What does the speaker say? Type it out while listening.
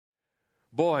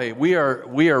Boy, we are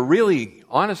really,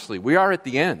 honestly, we are at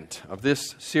the end of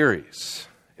this series.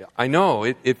 I know,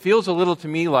 it feels a little to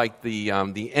me like the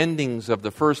endings of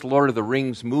the first Lord of the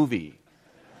Rings movie.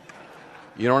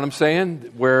 You know what I'm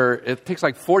saying? Where it takes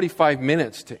like 45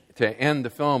 minutes to end the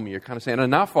film. You're kind of saying,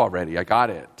 enough already, I got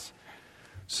it.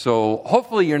 So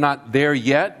hopefully you're not there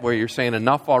yet where you're saying,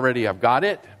 enough already, I've got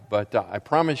it. But I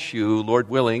promise you, Lord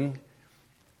willing,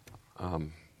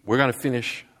 we're going to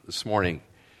finish this morning.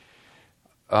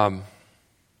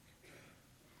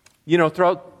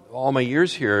 Throughout all my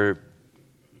years here,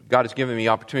 God has given me the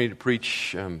opportunity to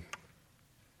preach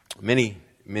many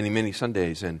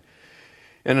Sundays and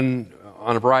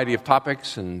on a variety of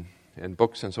topics and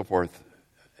books and so forth.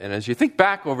 And as you think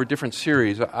back over different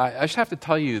series, I just have to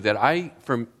tell you that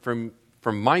from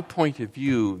my point of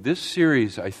view, this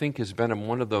series I think has been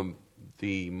one of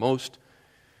the most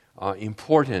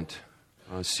important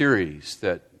series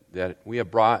that we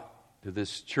have brought to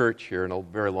this church here in a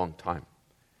very long time.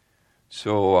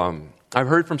 So I've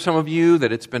heard from some of you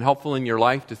that it's been helpful in your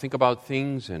life to think about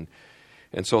things, and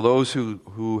so those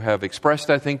who have expressed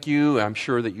that thank you, I'm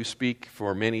sure that you speak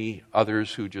for many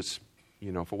others who just,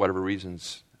 for whatever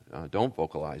reasons, don't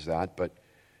vocalize that.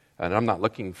 And I'm not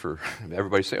looking for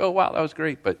everybody to say, oh, wow, that was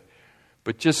great, but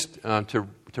just to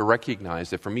recognize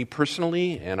that for me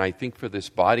personally, and I think for this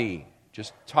body,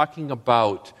 just talking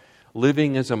about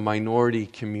living as a minority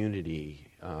community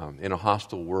in a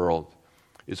hostile world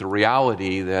is a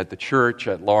reality that the church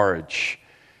at large,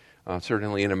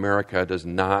 certainly in America, does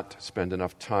not spend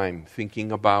enough time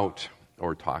thinking about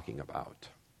or talking about.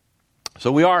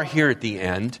 So we are here at the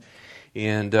end,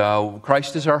 and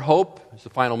Christ is our hope. It's the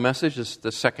final message. It's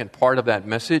the second part of that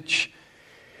message.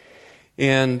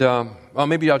 And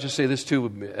maybe I'll just say this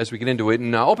too as we get into it.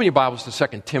 And open your Bibles to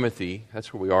 2 Timothy.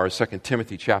 That's where we are, 2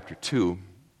 Timothy chapter 2.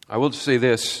 I will just say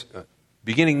this,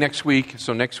 beginning next week,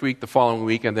 so next week, the following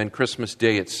week, and then Christmas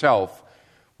Day itself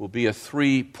will be a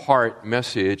 3-part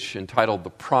message entitled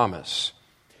The Promise.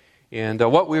 And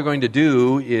what we're going to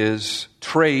do is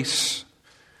trace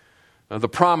the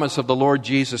promise of the Lord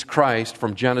Jesus Christ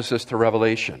from Genesis to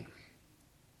Revelation.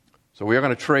 So we are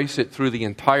going to trace it through the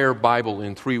entire Bible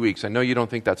in 3 weeks. I know you don't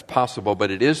think that's possible,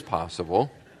 but it is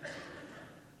possible.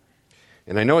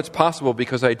 And I know it's possible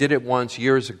because I did it once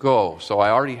years ago, so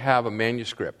I already have a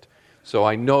manuscript. So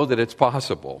I know that it's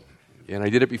possible. And I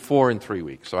did it before in 3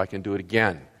 weeks, so I can do it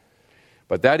again.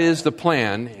 But that is the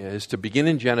plan, is to begin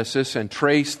in Genesis and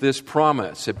trace this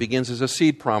promise. It begins as a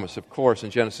seed promise, of course, in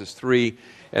Genesis 3,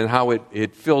 and how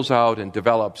it fills out and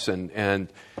develops and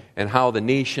how the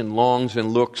nation longs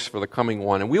and looks for the coming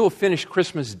one. And we will finish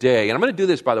Christmas Day. And I'm going to do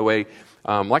this, by the way,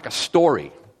 like a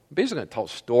story. I'm basically going to tell a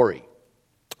story.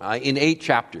 In 8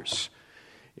 chapters.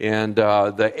 And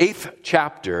the 8th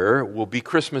chapter will be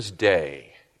Christmas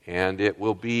Day, and it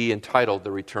will be entitled The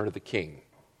Return of the King.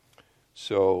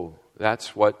 So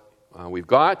that's what we've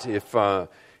got.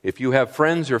 If you have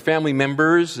friends or family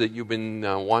members that you've been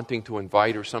wanting to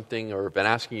invite or something, or have been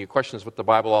asking you questions what the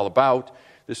Bible all about,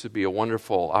 this would be a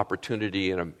wonderful opportunity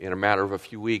in a matter of a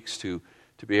few weeks to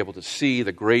be able to see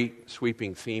the great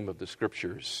sweeping theme of the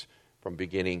Scriptures from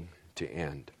beginning to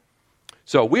end.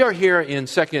 So we are here in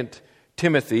 2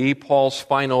 Timothy, Paul's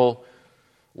final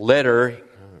letter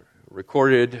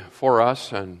recorded for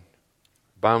us and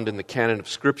bound in the canon of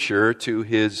Scripture to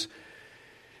his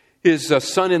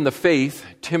son in the faith,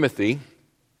 Timothy.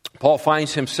 Paul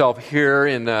finds himself here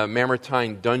in the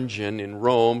Mamertine dungeon in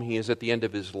Rome. He is at the end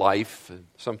of his life,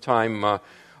 sometime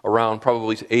around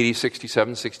probably 80,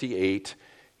 67, 68.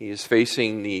 He is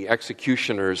facing the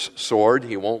executioner's sword.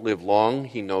 He won't live long,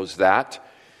 he knows that.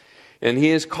 And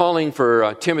he is calling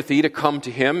for Timothy to come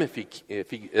to him, if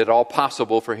he at all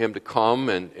possible for him to come,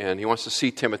 and he wants to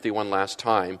see Timothy one last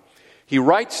time. He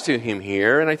writes to him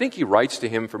here, and I think he writes to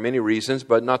him for many reasons,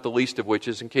 but not the least of which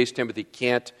is in case Timothy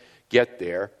can't get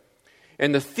there.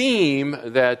 And the theme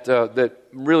that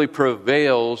really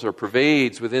prevails or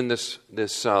pervades within this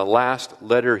last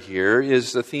letter here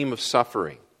is the theme of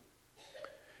suffering.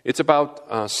 It's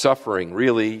about suffering,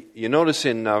 really. You notice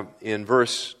in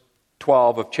verse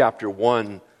 12 of chapter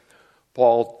 1,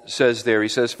 Paul says there, he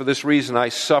says, "For this reason I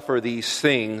suffer these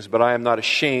things, but I am not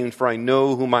ashamed, for I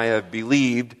know whom I have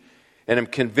believed, and am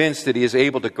convinced that he is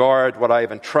able to guard what I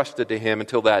have entrusted to him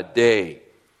until that day."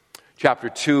 Chapter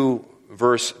 2,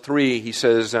 verse 3, he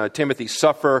says, "Timothy,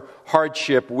 suffer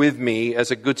hardship with me as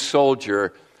a good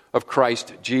soldier of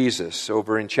Christ Jesus."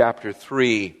 Over in chapter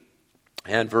 3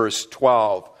 and verse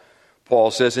 12,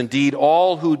 Paul says, indeed,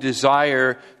 all who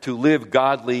desire to live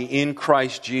godly in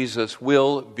Christ Jesus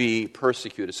will be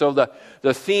persecuted. So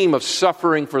the theme of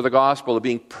suffering for the gospel, of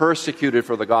being persecuted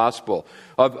for the gospel,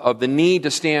 of the need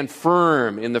to stand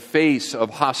firm in the face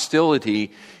of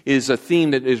hostility is a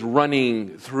theme that is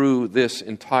running through this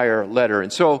entire letter.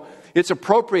 And so it's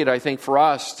appropriate, I think, for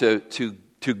us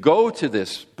to go to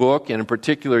this book, and in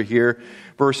particular here,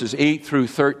 verses 8 through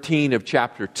 13 of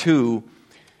chapter 2,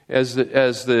 as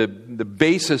the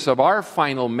basis of our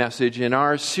final message in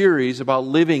our series about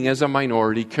living as a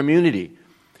minority community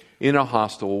in a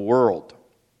hostile world.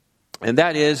 And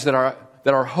that is that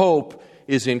our hope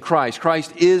is in Christ.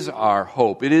 Christ is our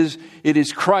hope. It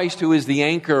is Christ who is the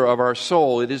anchor of our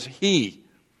soul. It is He,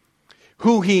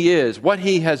 who He is, what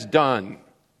He has done,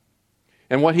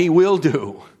 and what He will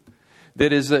do.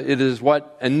 It is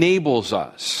what enables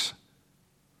us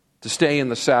to stay in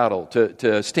the saddle,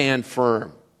 to stand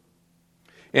firm.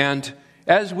 And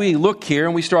as we look here,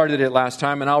 and we started it last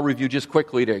time, and I'll review just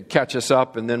quickly to catch us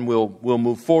up, and then we'll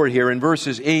move forward here. In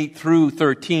verses 8 through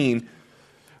 13,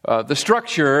 the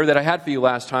structure that I had for you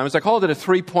last time is I called it a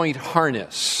three-point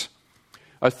harness.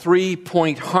 A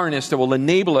three-point harness that will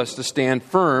enable us to stand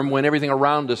firm when everything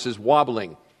around us is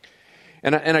wobbling.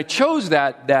 And I chose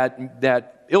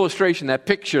that illustration, that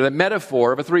picture, that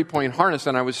metaphor of a three-point harness,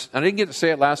 and I didn't get to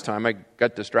say it last time. I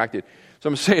got distracted. So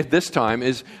I'm going to say it this time,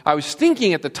 is I was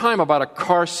thinking at the time about a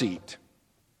car seat.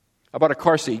 About a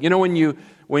car seat. You know, when you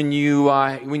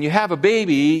have a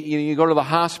baby, you go to the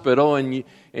hospital and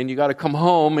you got to come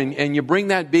home and you bring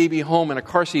that baby home in a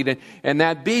car seat, and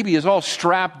that baby is all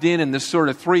strapped in this sort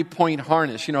of three-point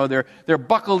harness. You know, they're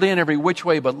buckled in every which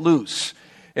way but loose.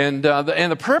 And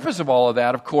the purpose of all of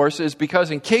that, of course, is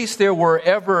because in case there were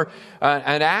ever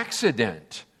an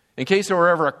accident, in case there were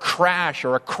ever a crash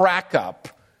or a crack-up,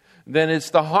 then it's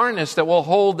the harness that will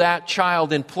hold that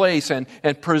child in place and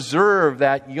preserve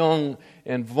that young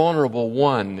and vulnerable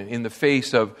one in the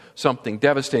face of something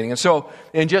devastating. And so,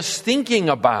 in just thinking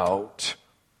about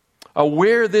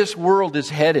where this world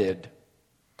is headed,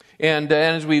 and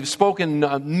as we've spoken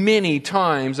many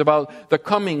times about the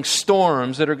coming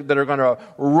storms that are going to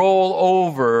roll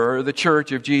over the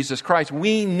Church of Jesus Christ,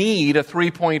 we need a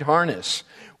three-point harness.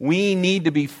 We need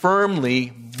to be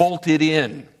firmly bolted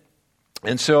in.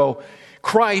 And so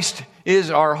Christ is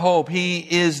our hope. He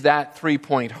is that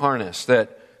three-point harness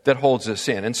that holds us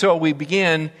in. And so we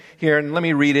begin here, and let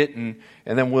me read it, and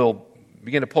then we'll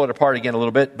begin to pull it apart again a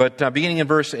little bit. But beginning in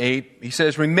verse 8, he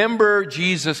says, "Remember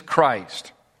Jesus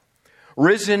Christ,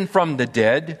 risen from the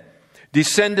dead,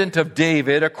 descendant of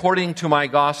David, according to my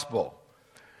gospel,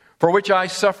 for which I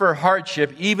suffer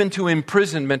hardship, even to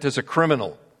imprisonment as a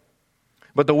criminal.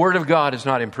 But the word of God is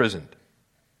not imprisoned.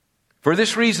 For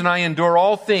this reason I endure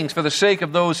all things for the sake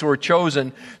of those who are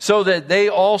chosen, so that they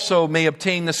also may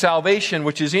obtain the salvation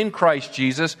which is in Christ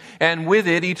Jesus, and with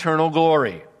it eternal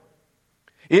glory.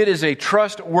 It is a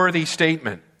trustworthy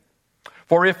statement.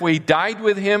 For if we died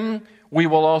with Him, we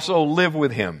will also live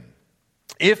with Him.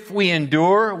 If we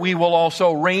endure, we will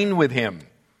also reign with Him.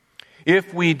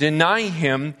 If we deny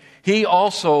Him, He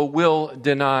also will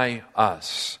deny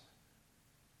us.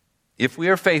 If we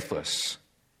are faithless,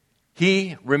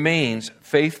 He remains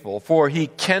faithful, for He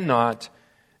cannot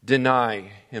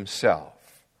deny Himself."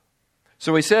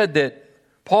 So we said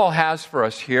that Paul has for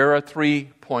us here a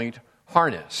three-point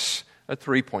harness. A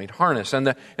three-point harness. And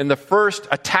the first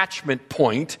attachment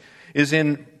point is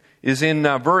in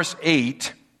verse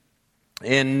 8.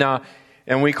 And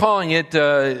we're calling it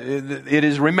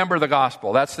is remember the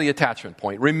gospel. That's the attachment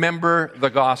point. Remember the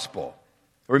gospel.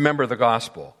 Remember the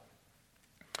gospel.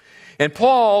 And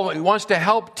Paul wants to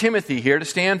help Timothy here to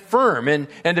stand firm and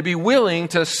to be willing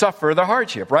to suffer the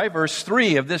hardship, right? Verse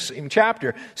 3 of this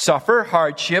chapter, "Suffer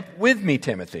hardship with me,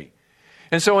 Timothy."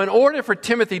 And so in order for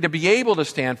Timothy to be able to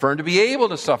stand firm, to be able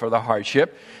to suffer the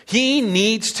hardship, he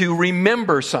needs to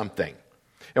remember something.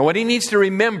 And what he needs to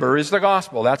remember is the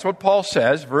gospel. That's what Paul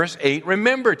says, verse 8,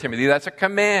 "Remember, Timothy." That's a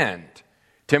command.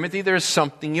 Timothy, there's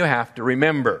something you have to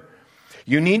remember.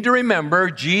 You need to remember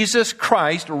Jesus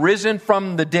Christ, risen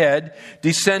from the dead,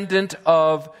 descendant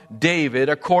of David,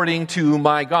 according to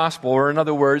my gospel. Or in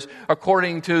other words,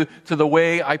 according to the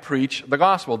way I preach the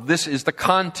gospel. This is the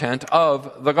content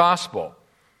of the gospel.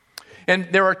 And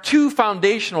there are two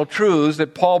foundational truths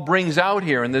that Paul brings out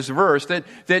here in this verse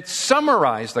that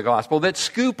summarize the gospel, that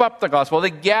scoop up the gospel,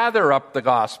 that gather up the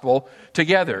gospel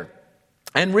together.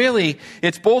 And really,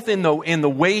 it's both in the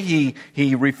way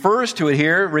he refers to it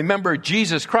here. Remember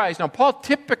Jesus Christ. Now, Paul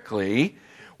typically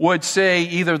would say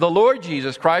either the Lord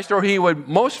Jesus Christ, or he would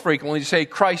most frequently say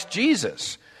Christ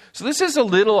Jesus. So this is a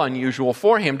little unusual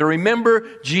for him to remember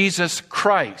Jesus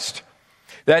Christ.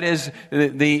 That is,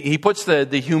 he puts the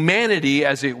humanity,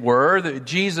 as it were,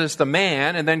 Jesus the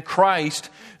man, and then Christ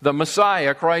the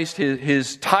Messiah, Christ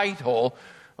his title,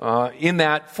 in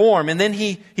that form. And then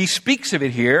he speaks of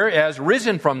it here as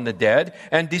risen from the dead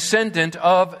and descendant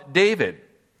of David.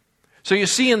 So you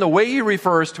see in the way he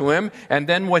refers to him, and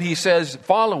then what he says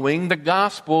following, the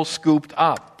gospel scooped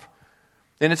up.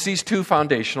 And it's these two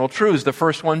foundational truths. The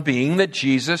first one being that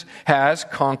Jesus has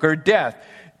conquered death.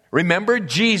 Remember,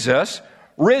 Jesus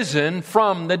risen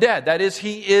from the dead. That is,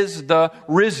 he is the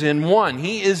risen one.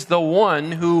 He is the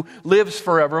one who lives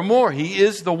forevermore. He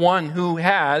is the one who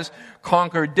has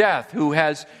conquered death, who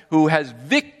has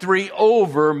victory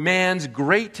over man's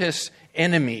greatest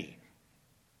enemy,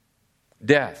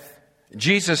 death.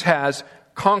 Jesus has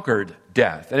conquered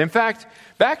death. And in fact,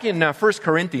 back in 1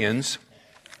 Corinthians,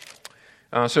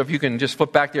 so if you can just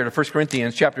flip back there to 1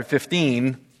 Corinthians chapter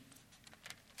 15,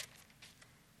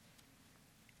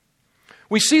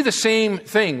 we see the same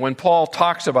thing when Paul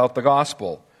talks about the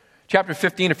gospel. Chapter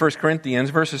 15 of 1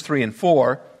 Corinthians, verses 3 and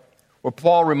 4, where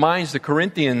Paul reminds the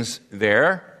Corinthians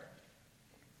there.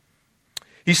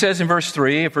 He says in verse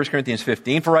 3 of 1 Corinthians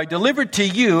 15, "For I delivered to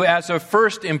you as of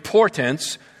first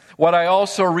importance what I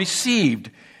also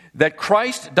received, that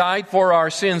Christ died for our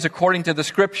sins according to the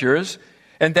Scriptures,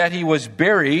 and that he was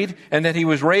buried, and that he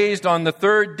was raised on the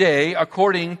third day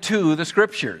according to the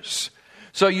Scriptures."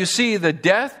 So you see the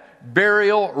death,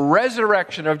 burial,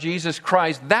 resurrection of Jesus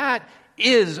Christ, that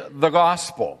is the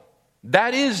gospel.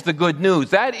 That is the good news.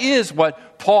 That is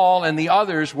what Paul and the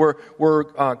others were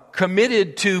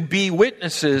committed to be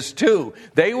witnesses to.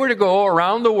 They were to go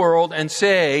around the world and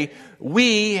say,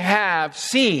 "We have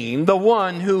seen the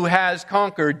one who has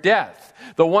conquered death,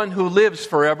 the one who lives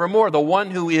forevermore, the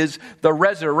one who is the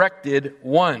resurrected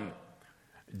one."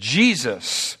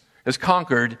 Jesus has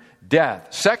conquered death.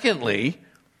 Secondly,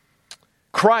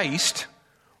 Christ,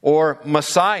 or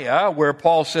Messiah, where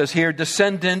Paul says here,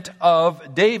 descendant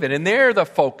of David. And there the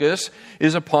focus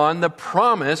is upon the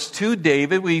promise to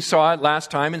David. We saw it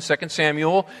last time in 2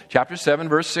 Samuel chapter 7,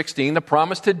 verse 16, the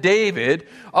promise to David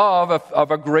of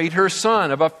a greater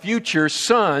son, of a future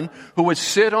son who would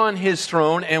sit on his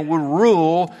throne and would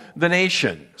rule the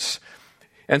nations.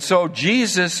 And so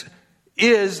Jesus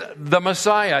is the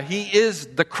Messiah. He is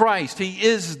the Christ. He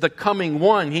is the coming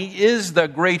one. He is the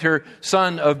greater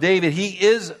son of David. He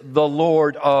is the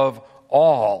Lord of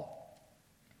all.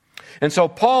 And so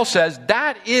Paul says,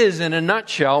 that is, in a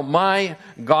nutshell, my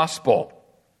gospel.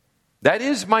 That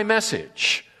is my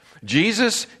message.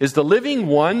 Jesus is the living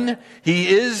one. He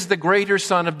is the greater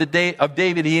son of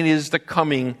David. He is the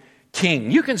coming king.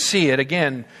 You can see it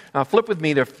again. Flip with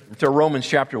me to Romans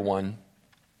chapter 1.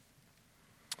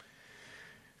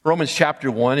 Romans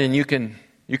chapter 1, and you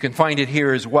can find it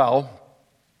here as well.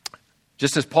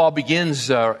 Just as Paul begins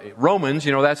Romans,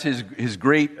 that's his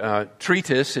great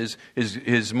treatise,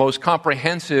 his most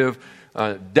comprehensive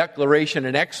declaration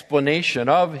and explanation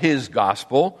of his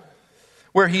gospel,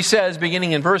 where he says,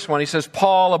 beginning in verse 1, he says,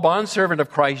 "Paul, a bondservant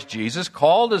of Christ Jesus,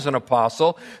 called as an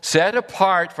apostle, set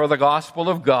apart for the gospel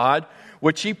of God,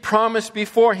 which he promised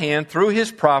beforehand through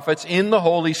his prophets in the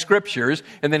Holy Scriptures."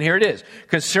 And then here it is.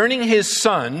 "Concerning his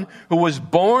Son, who was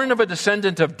born of a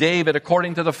descendant of David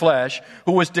according to the flesh,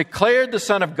 who was declared the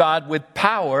Son of God with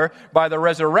power by the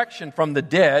resurrection from the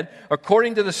dead,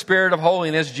 according to the Spirit of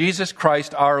holiness, Jesus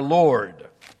Christ our Lord."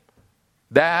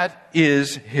 That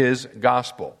is his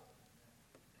gospel.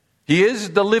 He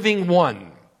is the living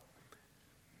one,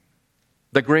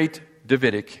 the great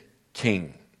Davidic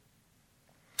king.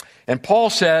 And Paul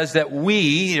says that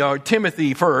we, or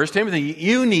Timothy first, Timothy,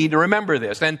 you need to remember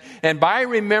this. And by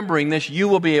remembering this, you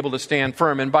will be able to stand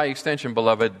firm. And by extension,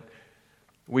 beloved,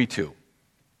 we too.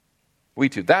 We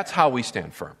too. That's how we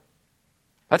stand firm.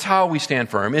 That's how we stand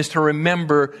firm, is to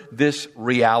remember this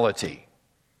reality.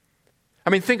 I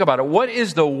mean, think about it. What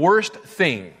is the worst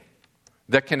thing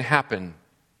that can happen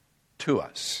to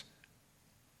us?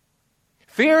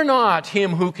 Fear not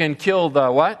him who can kill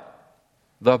the what?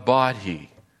 The body.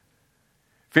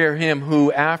 Fear him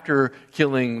who, after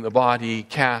killing the body,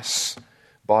 casts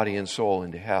body and soul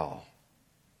into hell.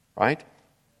 Right?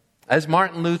 As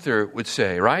Martin Luther would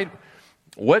say, right?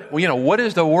 What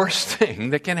is the worst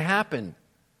thing that can happen?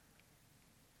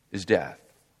 Is death.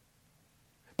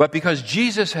 But because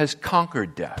Jesus has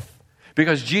conquered death,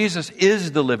 because Jesus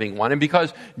is the living one, and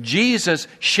because Jesus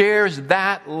shares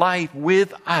that life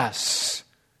with us,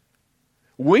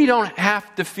 we don't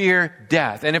have to fear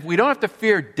death. And if we don't have to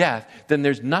fear death, then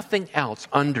there's nothing else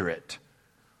under it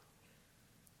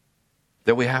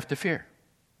that we have to fear.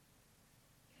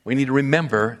 We need to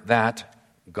remember that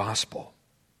gospel.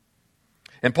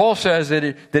 And Paul says that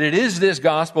it is this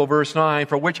gospel, verse 9,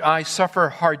 for which I suffer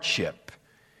hardship,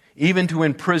 even to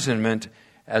imprisonment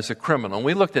as a criminal. And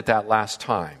we looked at that last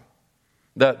time.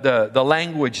 The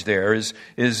language there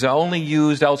is only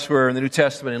used elsewhere in the New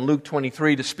Testament in Luke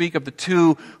 23 to speak of the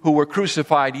two who were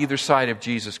crucified either side of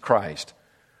Jesus Christ.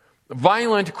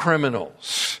 Violent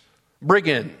criminals,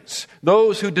 brigands,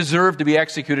 those who deserve to be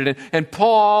executed. And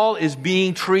Paul is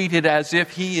being treated as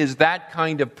if he is that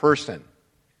kind of person.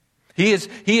 He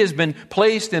has been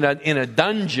placed in a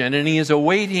dungeon, and he is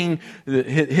awaiting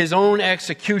his own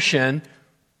execution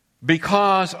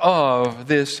because of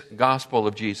this gospel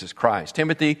of Jesus Christ.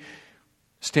 Timothy,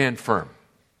 stand firm.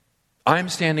 I'm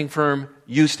standing firm.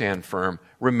 You stand firm.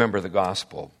 Remember the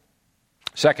gospel.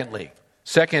 Secondly,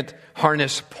 second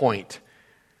harness point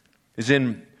is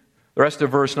in the rest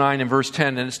of verse 9 and verse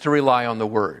 10, and it's to rely on the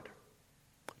Word.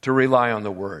 To rely on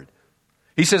the Word.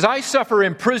 He says, I suffer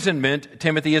imprisonment,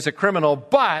 Timothy, as a criminal,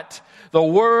 but the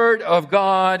Word of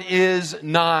God is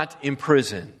not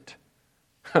imprisoned.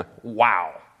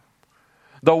 Wow.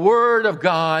 The Word of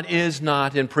God is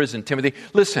not imprisoned, Timothy.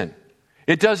 Listen,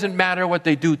 it doesn't matter what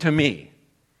they do to me.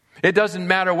 It doesn't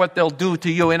matter what they'll do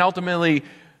to you. And ultimately,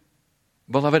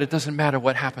 beloved, it doesn't matter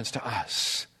what happens to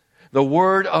us. The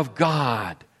Word of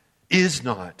God is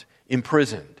not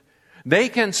imprisoned. They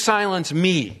can silence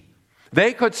me.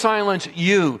 They could silence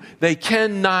you. They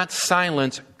cannot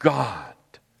silence God.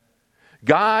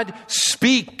 God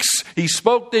speaks. He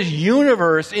spoke this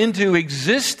universe into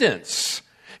existence.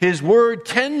 His word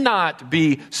cannot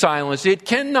be silenced. It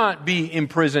cannot be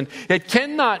imprisoned. It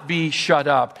cannot be shut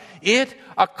up. It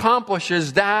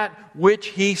accomplishes that which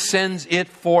He sends it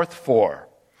forth for.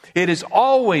 It is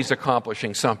always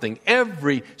accomplishing something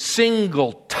every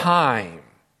single time.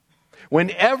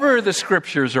 Whenever the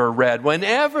Scriptures are read,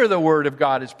 whenever the Word of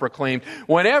God is proclaimed,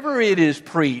 whenever it is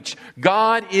preached,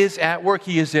 God is at work.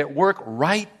 He is at work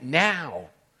right now.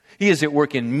 He is at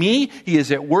work in me. He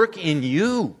is at work in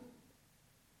you.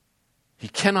 He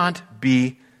cannot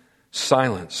be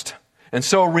silenced. And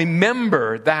so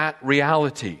remember that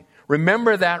reality.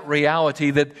 Remember that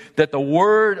reality that the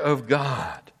Word of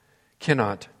God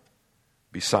cannot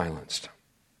be silenced.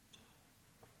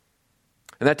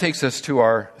 And that takes us to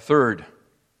our third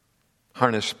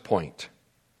harness point.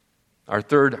 Our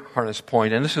third harness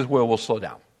point, and this is where we'll slow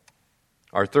down.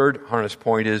 Our third harness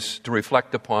point is to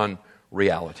reflect upon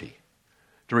reality.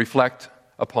 To reflect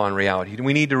upon reality.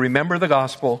 We need to remember the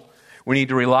gospel. We need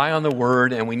to rely on the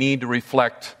Word, and we need to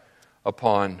reflect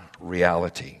upon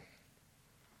reality.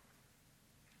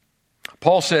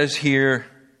 Paul says here,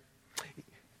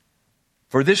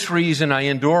 for this reason I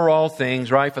endure all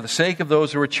things, right, for the sake of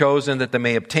those who are chosen, that they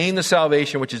may obtain the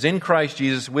salvation which is in Christ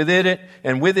Jesus, with it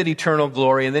eternal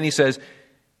glory. And then he says,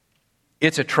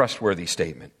 it's a trustworthy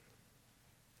statement.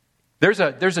 There's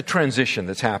a transition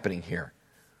that's happening here.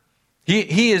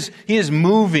 He is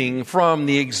moving from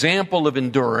the example of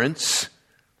endurance,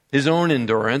 his own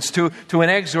endurance, to an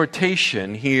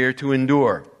exhortation here to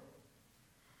endure.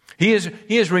 He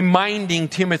is reminding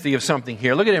Timothy of something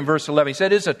here. Look at it in verse 11. He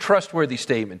said, it's a trustworthy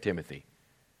statement, Timothy.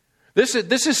 This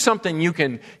is something you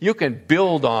can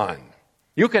build on.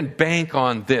 You can bank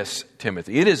on this,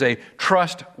 Timothy. It is a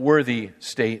trustworthy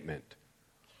statement.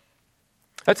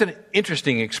 That's an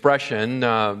interesting expression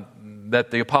that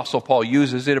the Apostle Paul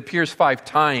uses. It appears 5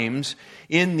 times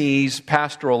in these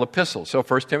pastoral epistles. So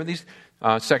 1 Timothy,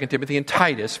 2 Timothy, and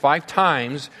Titus, 5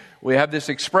 times we have this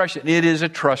expression. It is a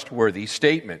trustworthy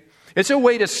statement. It's a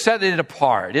way to set it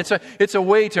apart. It's a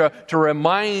way to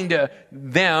remind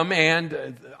them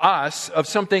and us of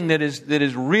something that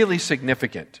is really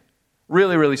significant.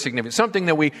 Really, really significant. Something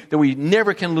that we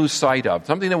never can lose sight of.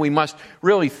 Something that we must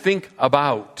really think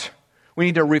about. We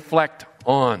need to reflect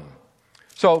on.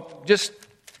 So just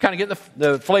kind of get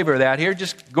the flavor of that here.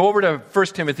 Just go over to 1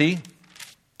 Timothy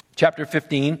chapter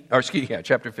 15.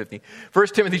 Chapter 15. 1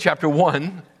 Timothy chapter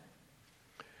 1.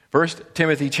 1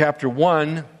 Timothy chapter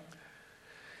 1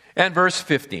 and verse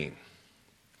 15.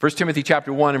 1 Timothy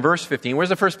chapter 1 and verse 15. Where's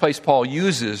the first place Paul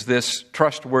uses this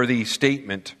trustworthy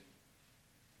statement?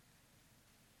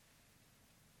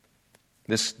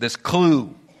 This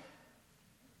clue.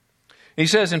 He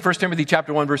says in 1 Timothy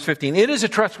chapter 1 verse 15, it is a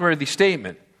trustworthy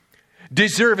statement,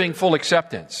 deserving full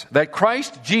acceptance, that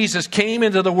Christ Jesus came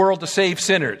into the world to save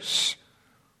sinners.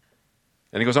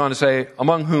 And he goes on to say,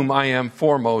 among whom I am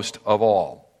foremost of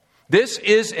all. This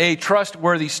is a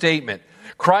trustworthy statement.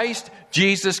 Christ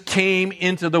Jesus came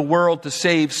into the world to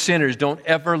save sinners. Don't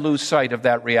ever lose sight of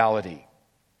that reality.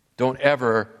 Don't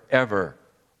ever, ever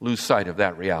lose sight of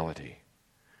that reality.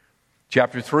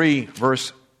 Chapter 3,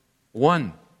 verse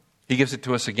 1. He gives it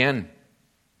to us again.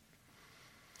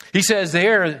 He says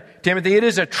there, Timothy, it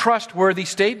is a trustworthy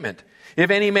statement. If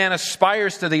any man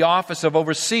aspires to the office of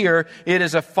overseer, it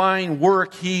is a fine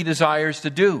work he desires to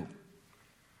do.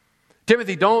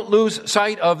 Timothy, don't lose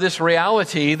sight of this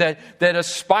reality that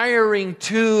aspiring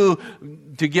to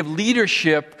give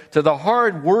leadership to the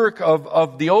hard work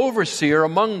of the overseer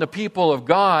among the people of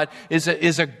God is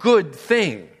a good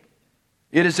thing.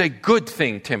 It is a good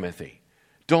thing, Timothy.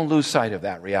 Don't lose sight of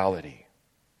that reality.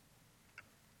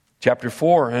 Chapter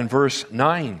 4 and verse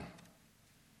 9.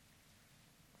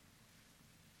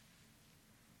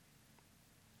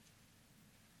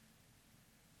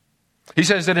 He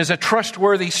says that it is a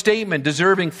trustworthy statement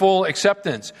deserving full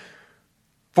acceptance.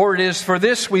 For it is for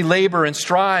this we labor and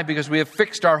strive, because we have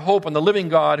fixed our hope on the living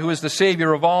God, who is the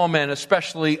Savior of all men,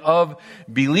 especially of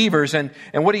believers. And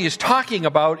what he is talking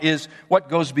about is what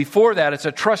goes before that. It's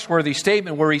a trustworthy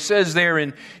statement where he says there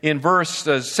in verse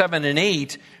 7 and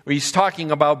 8, where he's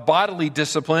talking about bodily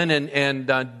discipline and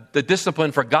the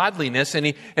discipline for godliness.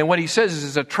 And what he says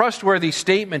is a trustworthy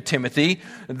statement, Timothy,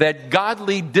 that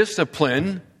godly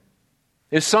discipline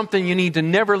is something you need to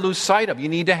never lose sight of. You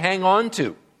need to hang on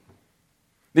to.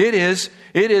 It is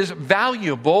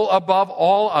valuable above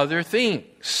all other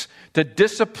things to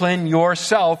discipline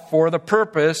yourself for the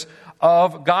purpose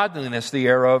of godliness, the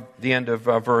end of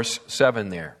verse 7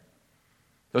 there.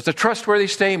 So it's a trustworthy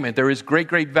statement. There is great,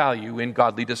 great value in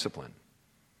godly discipline.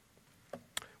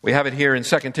 We have it here in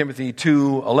 2 Timothy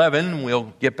 2:11.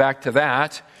 We'll get back to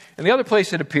that. And the other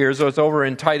place it appears, though, it's over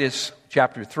in Titus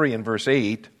chapter 3 and verse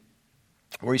 8,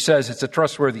 where he says it's a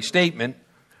trustworthy statement.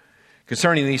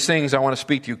 Concerning these things, I want to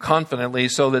speak to you confidently,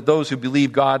 so that those who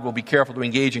believe God will be careful to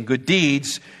engage in good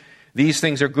deeds. These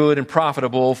things are good and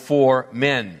profitable for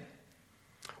men.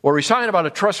 Well, he's talking about a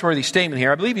trustworthy statement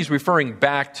here. I believe he's referring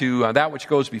back to that which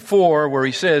goes before, where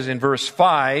he says in verse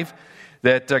 5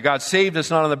 that God saved us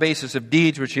not on the basis of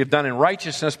deeds which we have done in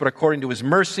righteousness, but according to his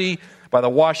mercy, by the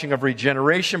washing of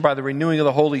regeneration, by the renewing of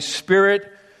the Holy Spirit,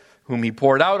 whom he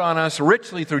poured out on us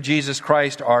richly through Jesus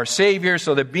Christ our Savior,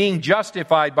 so that being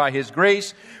justified by his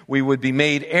grace, we would be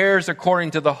made heirs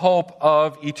according to the hope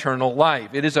of eternal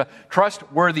life. It is a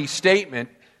trustworthy statement,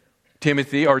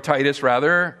 Timothy, or Titus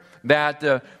rather, that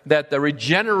the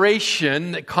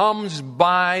regeneration comes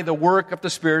by the work of the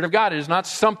Spirit of God. It is not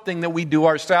something that we do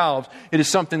ourselves. It is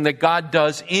something that God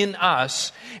does in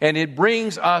us, and it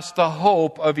brings us the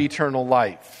hope of eternal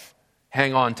life.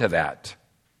 Hang on to that.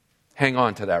 Hang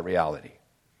on to that reality.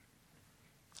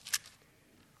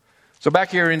 So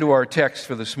back here into our text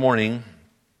for this morning.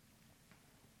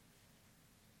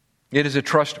 It is a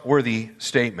trustworthy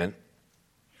statement.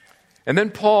 And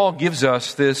then Paul gives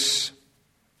us these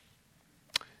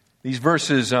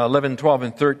verses 11, 12,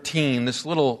 and 13, this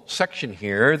little section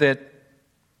here that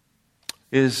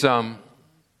is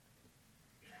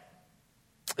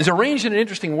arranged in an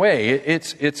interesting way.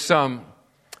 It's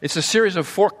a series of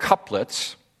 4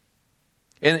 couplets.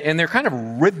 And they're kind of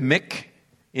rhythmic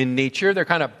in nature.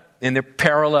 They're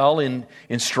parallel in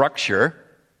structure.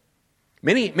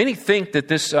 Many think that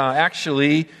this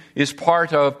actually is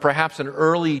part of perhaps an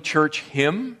early church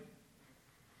hymn,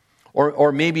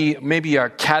 or maybe a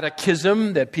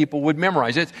catechism that people would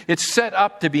memorize. It's set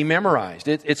up to be memorized.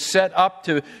 It's set up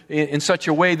in such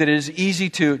a way that it is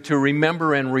easy to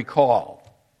remember and recall.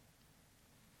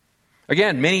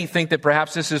 Again, many think that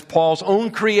perhaps this is Paul's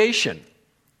own creation.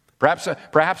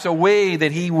 Perhaps a way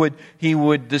that he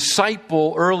would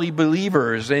disciple early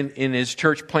believers in his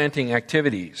church planting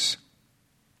activities.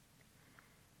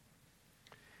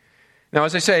 Now,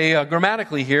 as I say,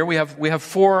 grammatically here we have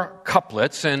 4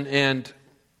 couplets, and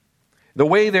the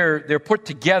way they're put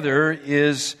together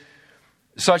is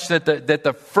such that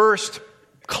the first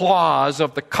clause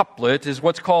of the couplet is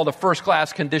what's called a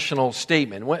first-class conditional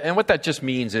statement, and what that just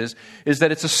means is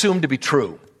that it's assumed to be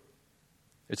true.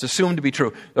 It's assumed to be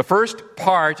true. The first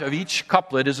part of each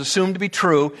couplet is assumed to be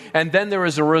true, and then there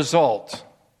is a result.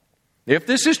 If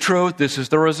this is true, this is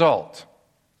the result.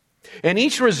 And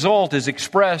each result is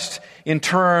expressed in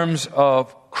terms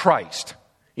of Christ.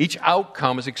 Each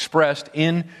outcome is expressed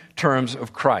in terms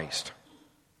of Christ.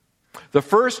 The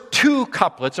first 2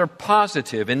 couplets are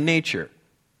positive in nature.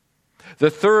 The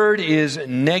third is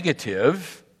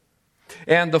negative.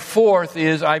 And the fourth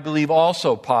is, I believe,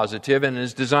 also positive and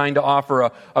is designed to offer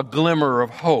a glimmer of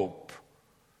hope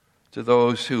to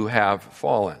those who have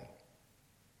fallen.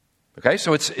 Okay,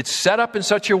 so it's set up in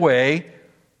such a way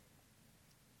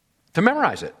to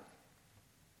memorize it.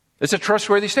 It's a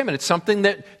trustworthy statement. It's something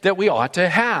that we ought to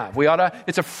have.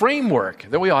 It's a framework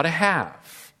that we ought to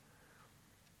have.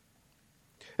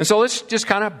 And so let's just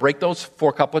kind of break those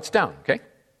 4 couplets down, okay?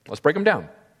 Let's break them down.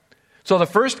 So the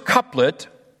first couplet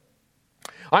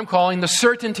I'm calling the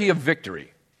certainty of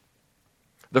victory.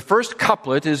 The first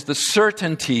couplet is the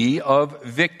certainty of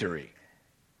victory.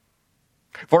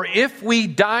 For if we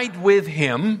died with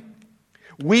him,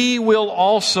 we will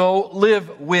also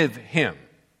live with him.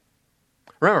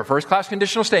 Remember, first-class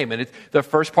conditional statement. The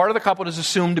first part of the couplet is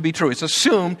assumed to be true. It's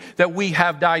assumed that we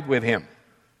have died with him.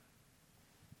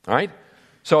 All right?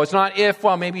 So it's not if,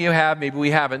 well, maybe you have, maybe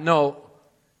we haven't. No,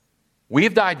 we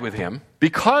have died with him.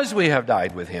 Because we have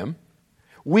died with him,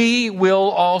 we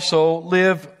will also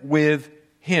live with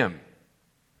him.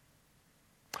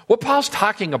 What Paul's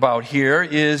talking about here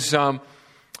is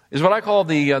what I call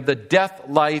the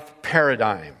death-life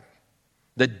paradigm.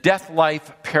 The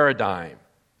death-life paradigm.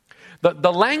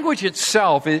 The language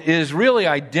itself is really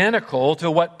identical to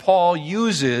what Paul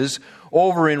uses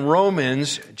over in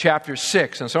Romans chapter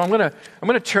 6. And so I'm going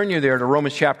to turn you there to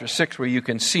Romans chapter 6 where you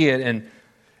can see it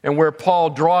and where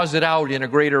Paul draws it out in a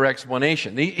greater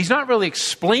explanation. He's not really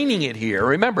explaining it here.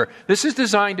 Remember, this is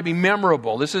designed to be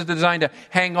memorable. This is designed to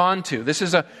hang on to. This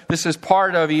is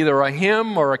part of either a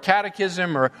hymn or a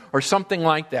catechism or something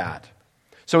like that.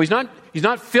 So he's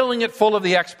not filling it full of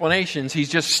the explanations. He's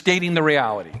just stating the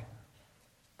reality.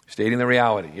 Stating the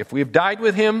reality. If we have died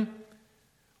with him,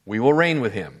 we will reign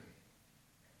with him.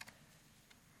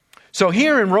 So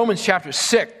here in Romans chapter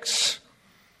 6,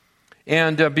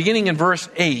 and beginning in verse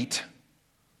 8,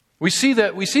 we see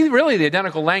really the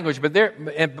identical language,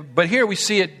 but here we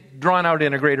see it drawn out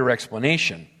in a greater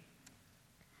explanation.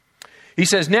 He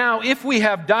says, "Now if we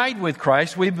have died with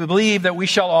Christ, we believe that we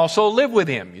shall also live with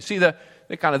him." You see the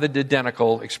kind of the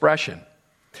identical expression.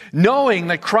 "Knowing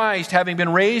that Christ, having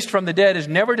been raised from the dead, is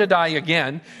never to die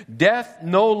again, death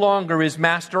no longer is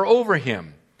master over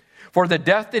him. For the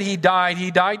death that he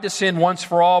died to sin once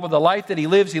for all, but the life that he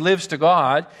lives to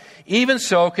God. Even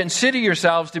so, consider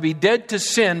yourselves to be dead to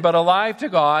sin, but alive to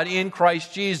God in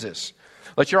Christ Jesus."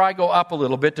 Let your eye go up a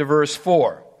little bit to verse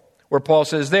 4, where Paul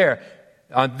says there,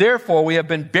 "Therefore we have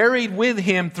been buried with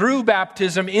him through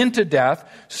baptism into death,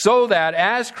 so that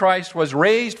as Christ was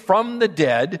raised from the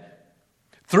dead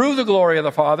through the glory of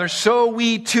the Father, so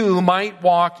we too might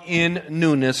walk in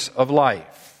newness of life."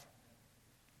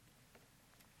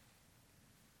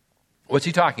 What's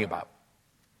he talking about?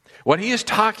 What he is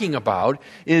talking about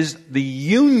is the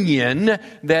union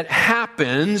that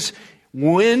happens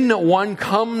when one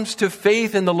comes to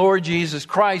faith in the Lord Jesus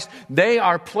Christ. They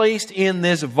are placed in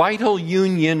this vital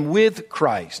union with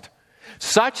Christ,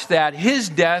 such that his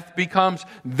death becomes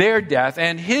their death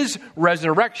and his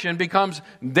resurrection becomes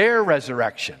their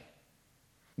resurrection.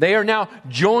 They are now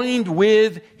joined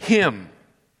with him.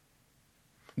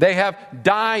 They have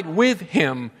died with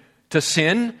him to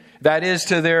sin. That is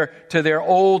to their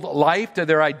old life, to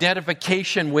their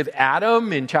identification with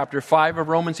Adam. In chapter 5 of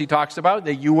Romans, he talks about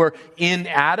that you were in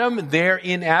Adam. There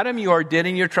in Adam, you are dead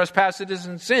in your trespasses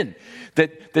and sin.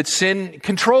 That sin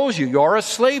controls you. You are a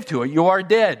slave to it. You are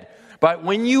dead. But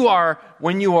when you are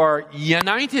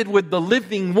united with the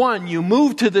living one, you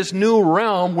move to this new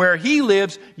realm where he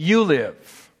lives, you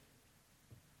live.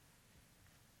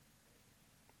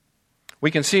 We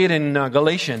can see it in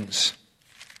Galatians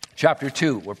chapter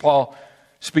 2, where Paul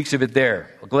speaks of it there.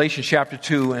 Galatians chapter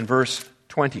 2 and verse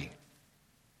 20.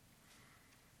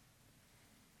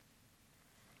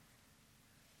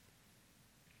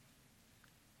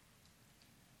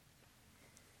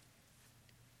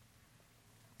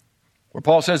 Where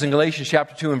Paul says in Galatians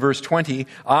chapter 2 and verse 20,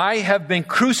 "I have been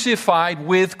crucified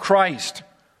with Christ,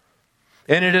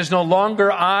 and it is no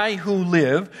longer I who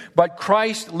live, but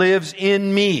Christ lives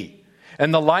in me.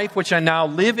 And the life which I now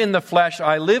live in the flesh,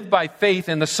 I live by faith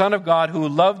in the Son of God who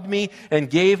loved me and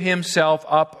gave himself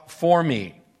up for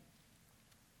me."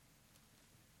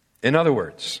 In other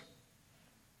words,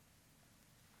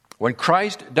 when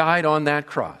Christ died on that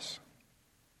cross,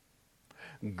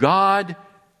 God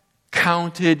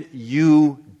counted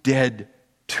you dead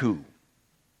too.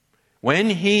 When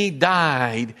he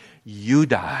died, you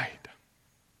died.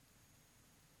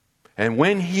 And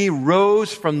when he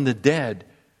rose from the dead,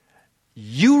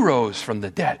 you rose from the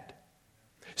dead.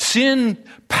 Sin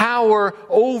power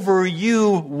over you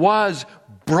was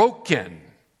broken.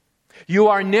 You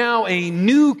are now a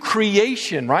new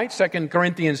creation, right? 2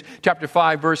 Corinthians chapter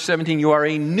 5, verse 17. You are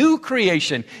a new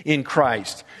creation in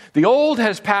Christ. The old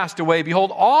has passed away.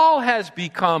 Behold, all has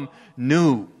become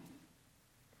new.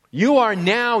 You are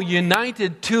now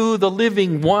united to the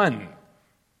living one.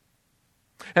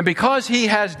 And because he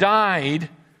has died,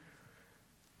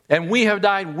 and we have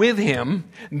died with him,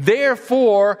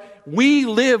 therefore we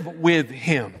live with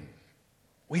him.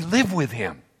 We live with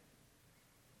him.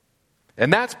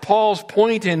 And that's Paul's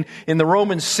point in the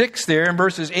Romans 6 there in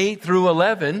verses 8 through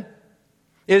 11.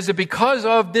 is that because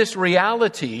of this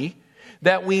reality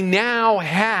that we now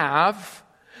have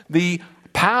the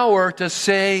power to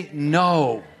say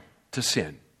no to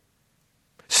sin.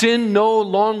 Sin no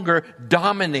longer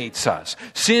dominates us.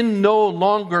 Sin no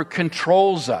longer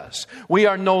controls us. We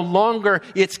are no longer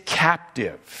its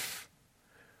captive.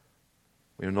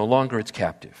 We are no longer its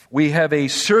captive. We have a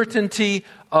certainty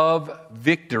of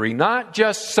victory, not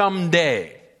just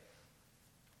someday.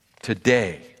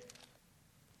 Today.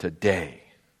 Today.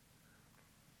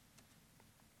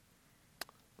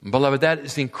 Beloved, that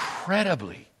is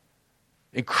incredibly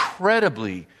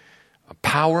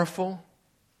powerful,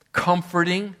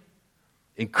 comforting,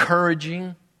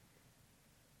 encouraging,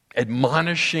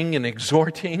 admonishing, and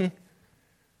exhorting.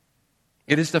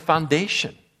 It is the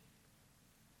foundation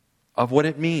of what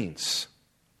it means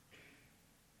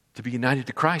to be united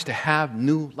to Christ, to have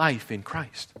new life in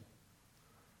Christ.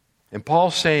 And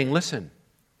Paul's saying, listen,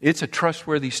 it's a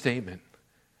trustworthy statement.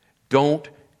 Don't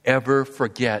ever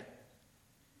forget.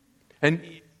 And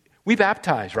we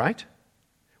baptize, right?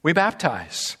 We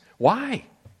baptize. Why?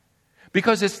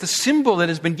 Because it's the symbol that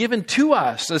has been given to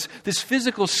us, this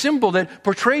physical symbol that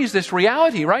portrays this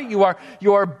reality, right?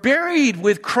 You are buried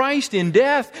with Christ in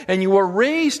death, and you are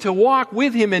raised to walk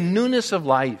with Him in newness of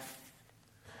life.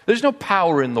 There's no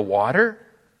power in the water.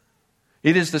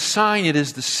 It is the sign, it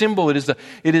is the symbol, it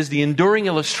is the enduring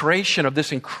illustration of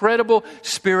this incredible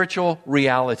spiritual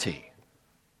reality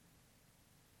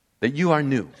that you are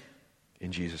new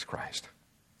in Jesus Christ.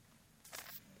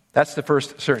 That's the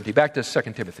first certainty. Back to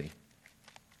 2 Timothy.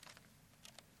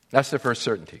 That's the first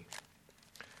certainty.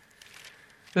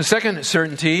 The second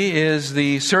certainty is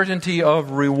the certainty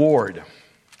of reward.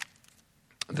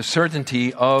 The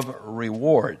certainty of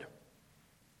reward.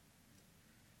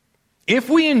 If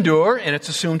we endure, and it's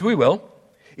assumed we will,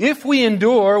 if we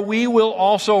endure, we will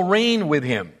also reign with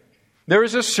Him. There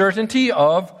is a certainty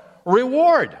of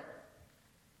reward.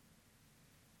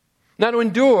 Now, to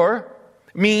endure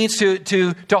means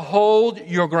to hold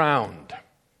your ground.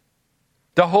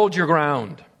 To hold your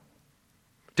ground.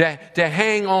 To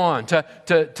hang on.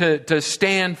 To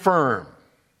stand firm.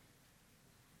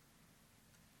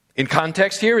 In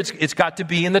context here, it's got to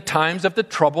be in the times of the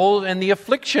trouble and the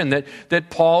affliction that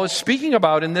Paul is speaking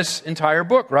about in this entire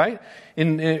book, right?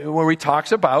 Where he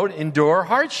talks about endure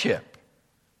hardship.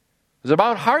 It's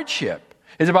about hardship.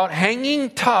 It's about hanging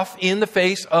tough in the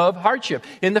face of hardship,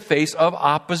 in the face of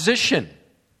opposition.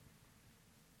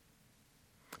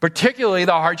 Particularly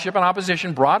the hardship and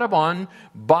opposition brought upon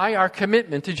by our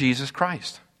commitment to Jesus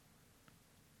Christ.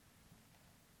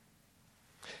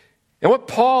 And what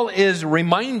Paul is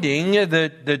reminding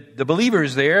the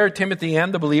believers there, Timothy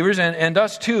and the believers, and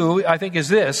us too, I think is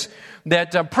this,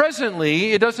 that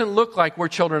presently it doesn't look like we're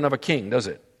children of a king, does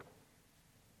it?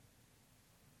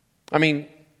 I mean,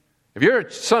 if you're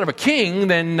a son of a king,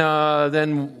 then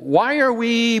why are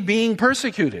we being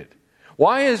persecuted?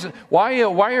 Why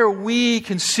are we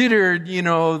considered,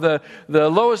 the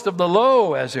lowest of the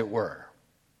low, as it were?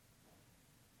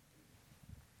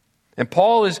 And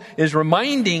Paul is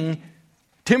reminding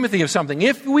Timothy of something.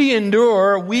 If we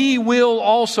endure, we will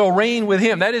also reign with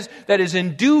Him. That is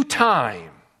in due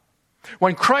time.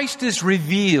 When Christ is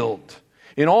revealed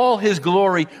in all His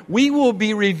glory, we will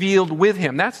be revealed with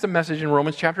Him. That's the message in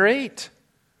Romans chapter 8.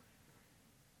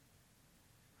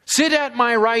 Sit at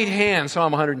my right hand,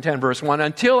 Psalm 110, verse 1,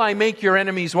 until I make your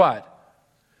enemies what?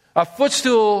 A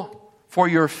footstool for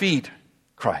your feet,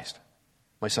 Christ,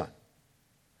 my Son.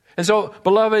 And so,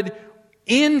 beloved,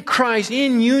 in Christ,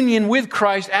 in union with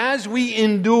Christ, as we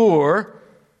endure,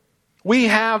 we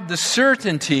have the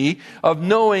certainty of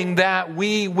knowing that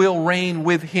we will reign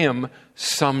with Him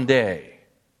someday.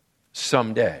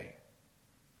 Someday.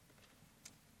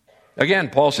 Again,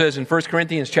 Paul says in 1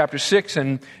 Corinthians chapter 6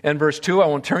 and verse 2, I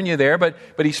won't turn you there, but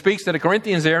he speaks to the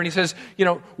Corinthians there and he says,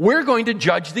 we're going to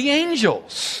judge the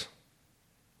angels.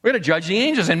 We're going to judge the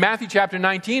angels. In Matthew chapter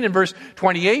 19 and verse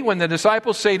 28, when the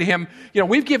disciples say to him,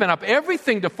 we've given up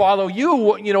everything to follow you,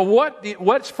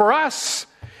 what's for us?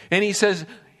 And he says,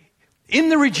 in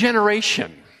the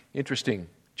regeneration, interesting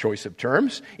choice of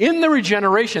terms, in the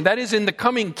regeneration, that is in the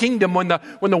coming kingdom, when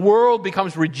the world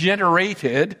becomes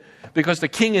regenerated, because the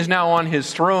king is now on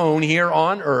his throne here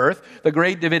on earth, the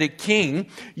great Davidic king,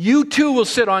 you too will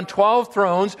sit on 12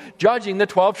 thrones judging the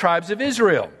 12 tribes of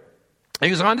Israel. He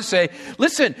goes on to say,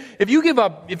 listen, if you give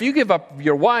up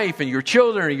your wife and your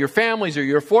children or your families or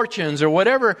your fortunes or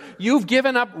whatever, you've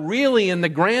given up really in the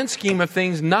grand scheme of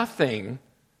things nothing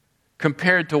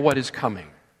compared to what is coming.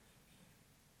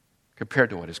 Compared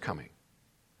to what is coming.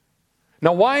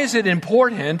 Now, why is it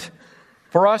important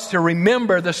for us to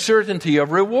remember the certainty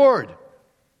of reward?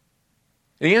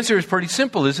 And the answer is pretty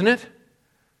simple, isn't it?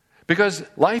 Because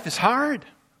life is hard.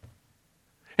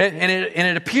 And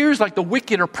it appears like the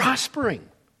wicked are prospering.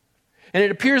 And it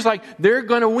appears like they're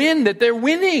going to win, that they're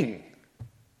winning.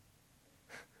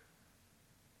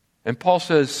 And Paul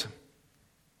says,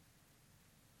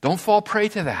 don't fall prey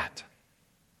to that.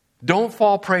 Don't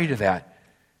fall prey to that.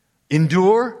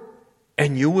 Endure,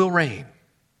 and you will reign.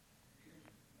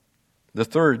 The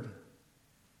third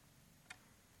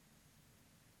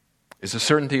is the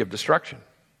certainty of destruction.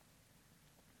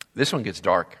 This one gets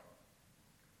dark.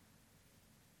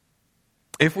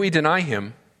 If we deny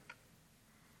him,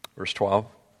 verse 12,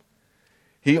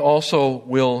 he also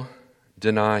will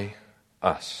deny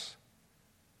us.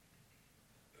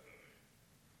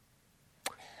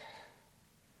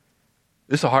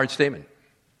 This is a hard statement.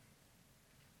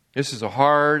 This is a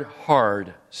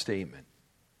hard statement.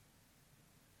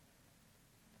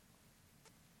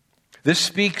 This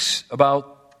speaks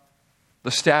about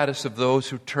the status of those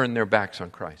who turn their backs on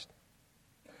Christ.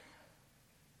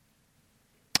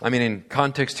 I mean, in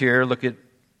context here, look at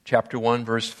chapter 1,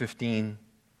 verse 15,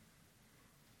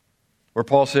 where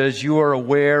Paul says, "You are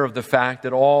aware of the fact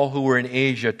that all who were in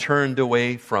Asia turned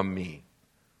away from me,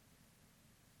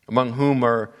 among whom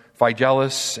are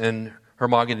Phygelus and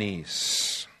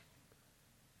Hermogenes."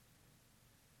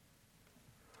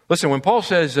 Listen, when Paul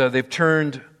says they've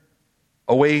turned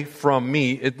away from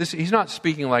me, he's not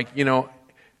speaking like,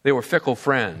 they were fickle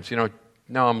friends.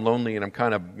 Now I'm lonely and I'm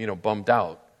kind of, bummed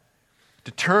out.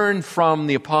 To turn from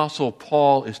the Apostle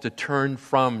Paul is to turn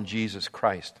from Jesus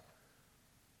Christ.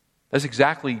 That's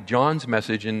exactly John's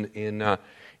message in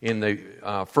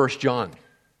the 1 John.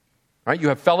 Right?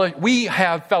 We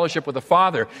have fellowship with the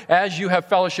Father. As you have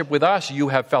fellowship with us, you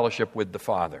have fellowship with the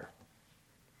Father.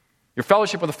 Your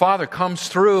fellowship with the Father comes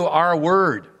through our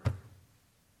word.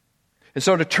 And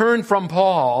so to turn from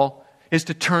Paul is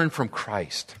to turn from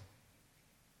Christ.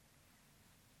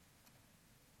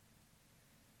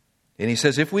 And he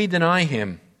says, if we deny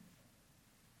him,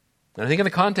 and I think in the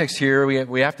context here,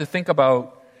 we have to think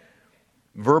about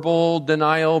verbal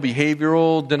denial,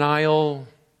 behavioral denial,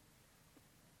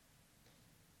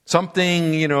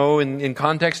 something, in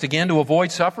context, again, to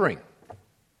avoid suffering.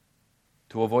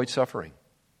 To avoid suffering.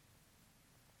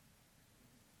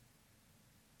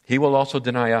 He will also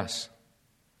deny us.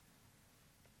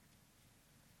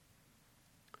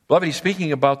 Beloved, he's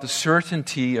speaking about the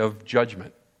certainty of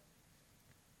judgment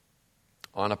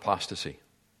on apostasy.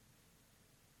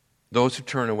 Those who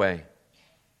turn away.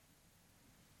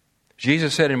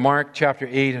 Jesus said in Mark chapter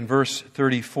 8 and verse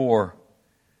 34,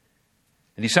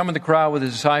 and he summoned the crowd with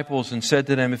his disciples and said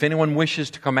to them, "If anyone wishes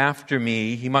to come after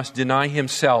me, he must deny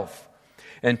himself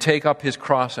and take up his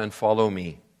cross and follow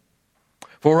me.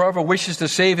 For whoever wishes to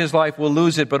save his life will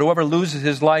lose it, but whoever loses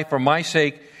his life for my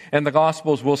sake and the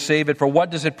gospel's will save it. For what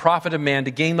does it profit a man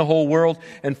to gain the whole world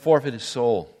and forfeit his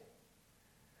soul?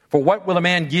 For what will a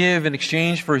man give in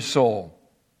exchange for his soul?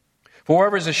 For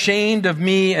whoever is ashamed of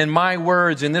me and my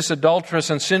words in this adulterous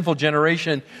and sinful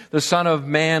generation, the Son of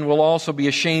Man will also be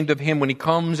ashamed of him when he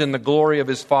comes in the glory of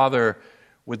his Father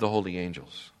with the holy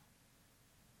angels."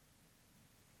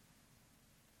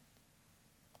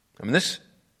 I mean, this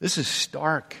is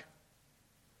stark.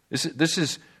 This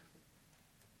is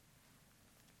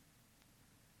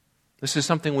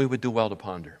something we would do well to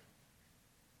ponder.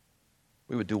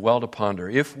 We would do well to ponder.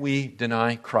 If we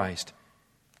deny Christ,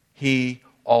 he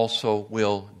also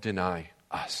will deny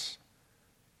us.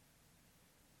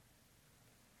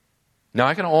 Now,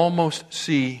 I can almost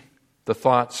see the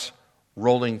thoughts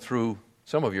rolling through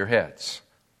some of your heads.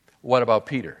 What about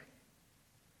Peter?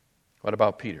 What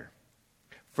about Peter?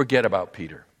 Forget about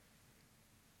Peter.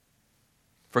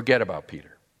 Forget about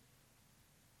Peter.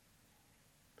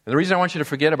 And the reason I want you to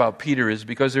forget about Peter is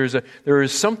because there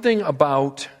is something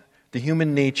about the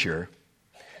human nature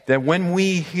that when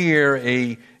we hear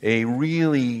a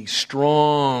really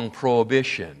strong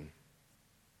prohibition,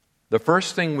 the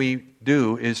first thing we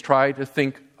do is try to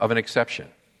think of an exception.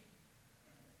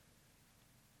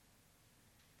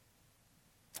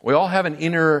 We all have an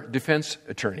inner defense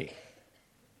attorney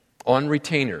on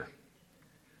retainer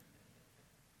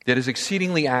that is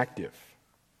exceedingly active,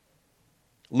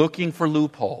 looking for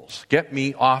loopholes. Get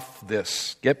me off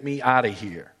this. Get me out of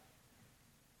here.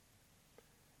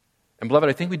 And beloved,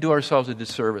 I think we do ourselves a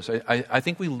disservice. I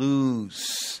think we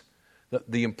lose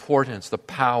the importance, the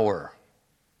power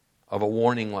of a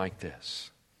warning like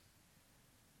this.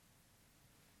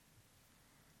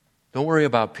 Don't worry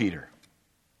about Peter.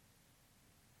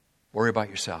 Worry about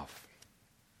yourself.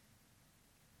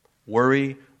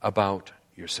 Worry about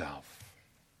yourself.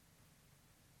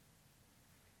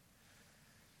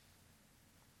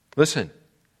 Listen,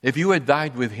 If you had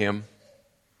died with him,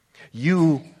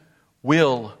 you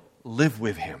will live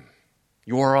with him.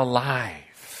 You are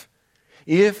alive.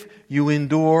 If you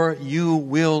endure, you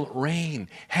will reign.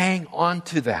 Hang on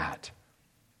to that.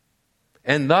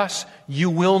 And thus,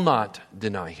 you will not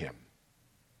deny him.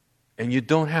 And you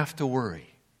don't have to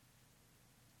worry.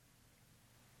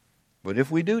 But if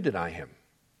we do deny him,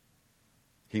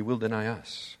 he will deny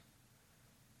us.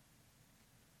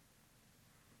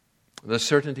 The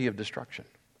certainty of destruction.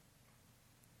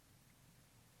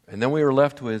 And then we are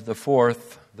left with the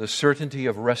fourth, the certainty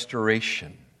of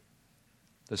restoration.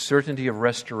 The certainty of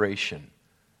restoration.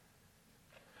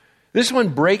 This one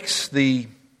breaks the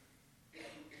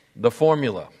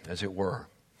formula, as it were.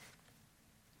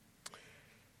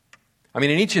 I mean,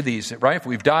 in each of these, right? If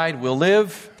we've died, we'll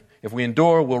live. If we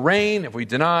endure, we'll reign. If we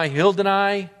deny, he'll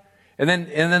deny. And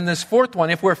then this fourth one,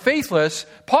 if we're faithless,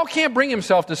 Paul can't bring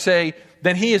himself to say,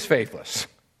 then he is faithless.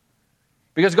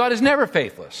 Because God is never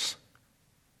faithless.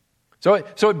 So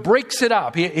it breaks it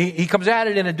up. He comes at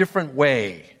it in a different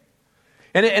way.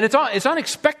 And it's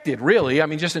unexpected, really. I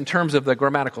mean, just in terms of the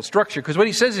grammatical structure. Because what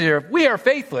he says here, if we are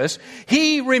faithless,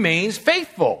 he remains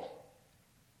faithful.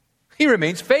 He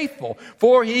remains faithful,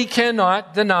 for he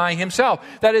cannot deny himself.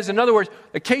 That is, in other words,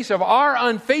 the case of our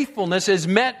unfaithfulness is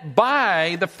met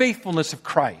by the faithfulness of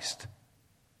Christ.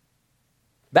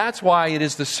 That's why it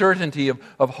is the certainty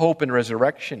of hope and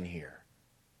resurrection here.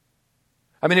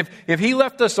 I mean, if he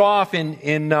left us off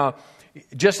in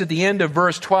just at the end of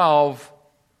verse 12,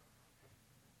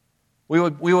 we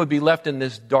would be left in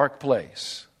this dark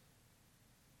place.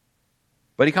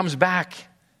 But he comes back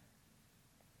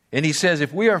and he says,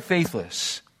 if we are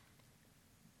faithless,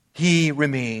 he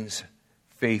remains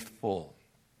faithful.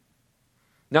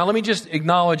 Now, let me just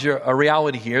acknowledge a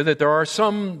reality here, that there are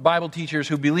some Bible teachers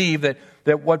who believe that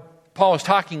what Paul is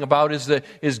talking about is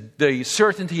the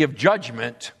certainty of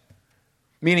judgment.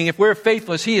 Meaning, if we're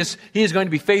faithless, he is going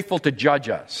to be faithful to judge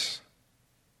us.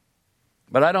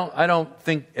 But I don't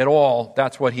think at all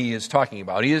that's what he is talking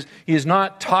about. He is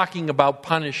not talking about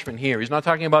punishment here. He's not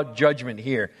talking about judgment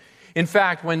here. In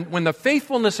fact, when the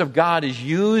faithfulness of God is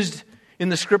used in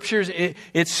the Scriptures,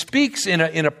 it speaks in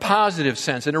a positive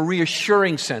sense, in a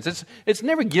reassuring sense. It's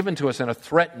never given to us in a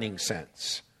threatening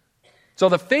sense. So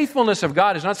the faithfulness of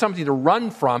God is not something to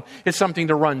run from, it's something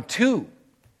to run to.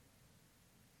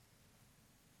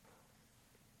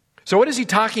 So what is he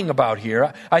talking about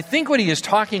here? I think what he is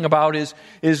talking about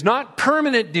is not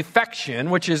permanent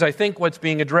defection, which is, I think, what's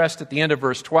being addressed at the end of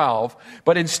verse 12,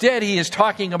 but instead he is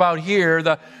talking about here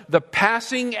the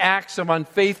passing acts of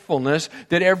unfaithfulness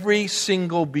that every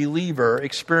single believer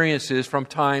experiences from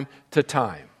time to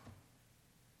time.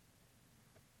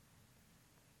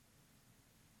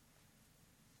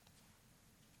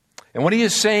 And what he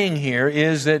is saying here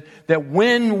is that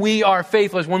when we are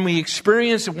faithless, when we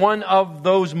experience one of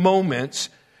those moments,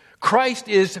 Christ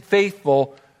is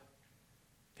faithful.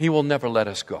 He will never let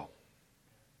us go.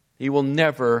 He will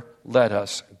never let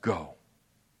us go.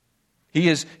 He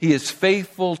is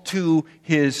faithful to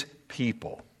his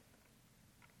people.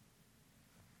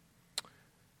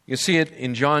 You see it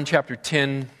in John chapter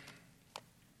 10.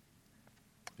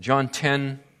 John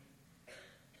 10.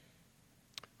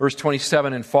 Verse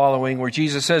 27 and following, where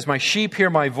Jesus says, "My sheep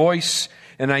hear my voice,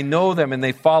 and I know them, and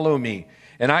they follow me.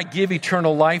 And I give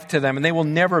eternal life to them, and they will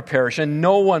never perish, and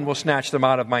no one will snatch them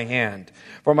out of my hand.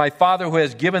 For my Father who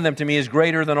has given them to me is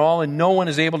greater than all, and no one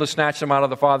is able to snatch them out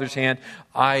of the Father's hand.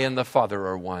 I and the Father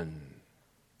are one."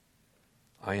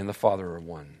 I and the Father are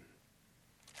one.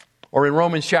 Or in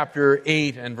Romans chapter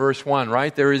 8 and verse 1,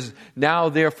 right? "There is now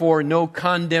therefore no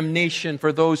condemnation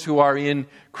for those who are in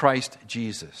Christ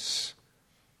Jesus."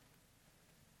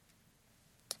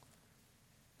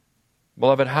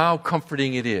 Beloved, how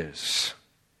comforting it is.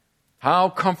 How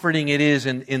comforting it is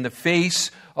in the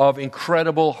face of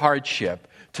incredible hardship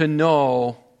to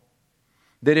know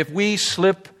that if we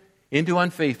slip into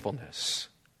unfaithfulness,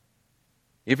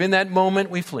 if in that moment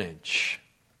we flinch,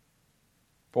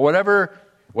 for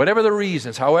whatever the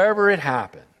reasons, however it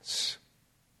happens,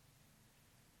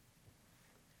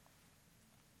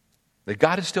 that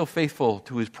God is still faithful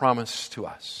to his promise to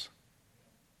us.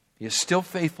 He is still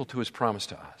faithful to his promise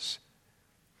to us.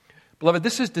 Beloved,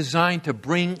 this is designed to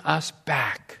bring us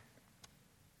back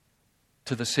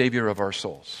to the Savior of our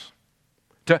souls.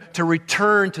 To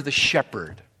return to the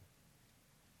shepherd.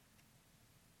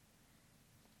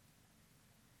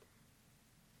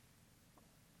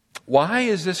 Why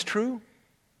is this true?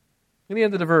 At the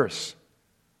end of the verse.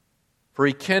 "For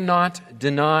he cannot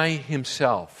deny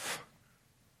himself."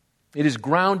 It is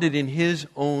grounded in his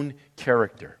own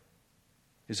character.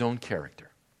 His own character.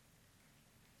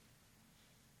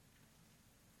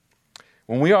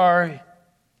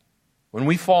 When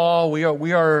we fall, we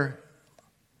are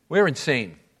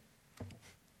insane.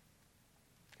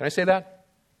 Can I say that?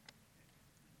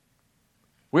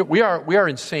 We are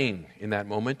insane in that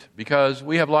moment because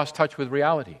we have lost touch with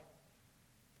reality.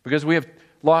 Because we have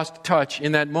lost touch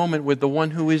in that moment with the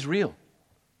one who is real.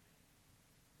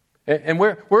 And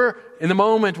we're in the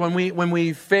moment when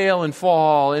we fail and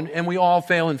fall, and we all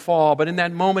fail and fall, but in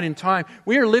that moment in time,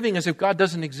 we are living as if God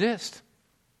doesn't exist.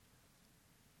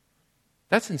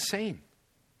 That's insane.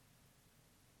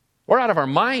 We're out of our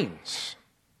minds.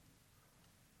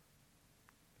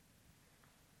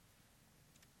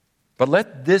 But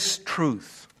let this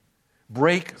truth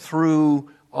break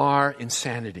through our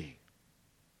insanity.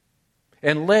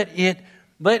 And let it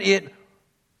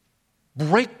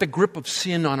break the grip of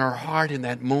sin on our heart in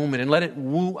that moment, and let it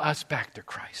woo us back to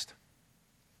Christ.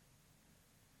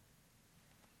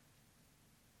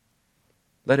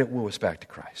 Let it woo us back to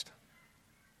Christ.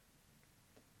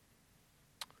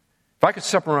 If I could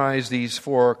summarize these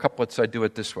 4 couplets, I'd do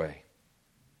it this way.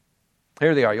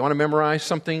 Here they are. You want to memorize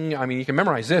something? I mean, you can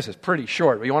memorize this. It's pretty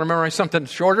short. But you want to memorize something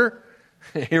shorter?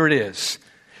 Here it is.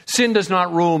 Sin does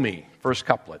not rule me. First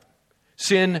couplet.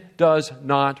 Sin does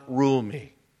not rule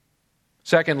me.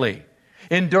 Secondly,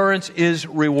 endurance is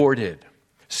rewarded.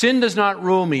 Sin does not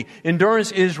rule me.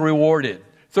 Endurance is rewarded.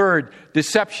 Third,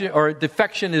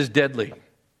 defection is deadly.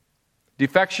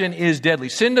 Defection is deadly.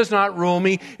 Sin does not rule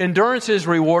me. Endurance is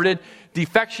rewarded.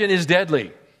 Defection is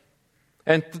deadly.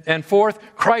 And fourth,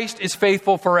 Christ is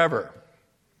faithful forever.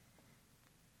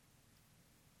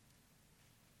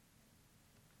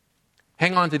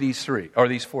 Hang on to these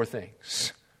 4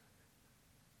 things.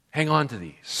 Hang on to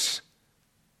these.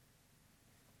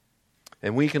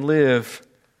 And we can live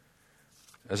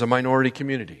as a minority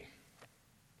community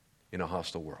in a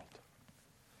hostile world.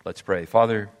 Let's pray.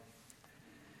 Father,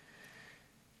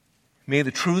 may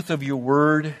the truth of your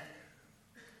word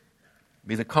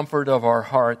be the comfort of our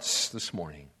hearts this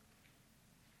morning.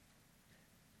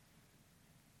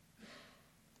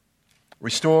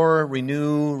 Restore,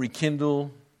 renew,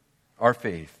 rekindle our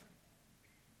faith.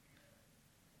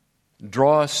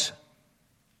 Draw us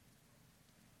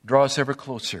ever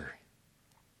closer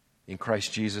in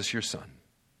Christ Jesus, your Son.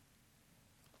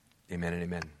 Amen and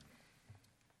amen.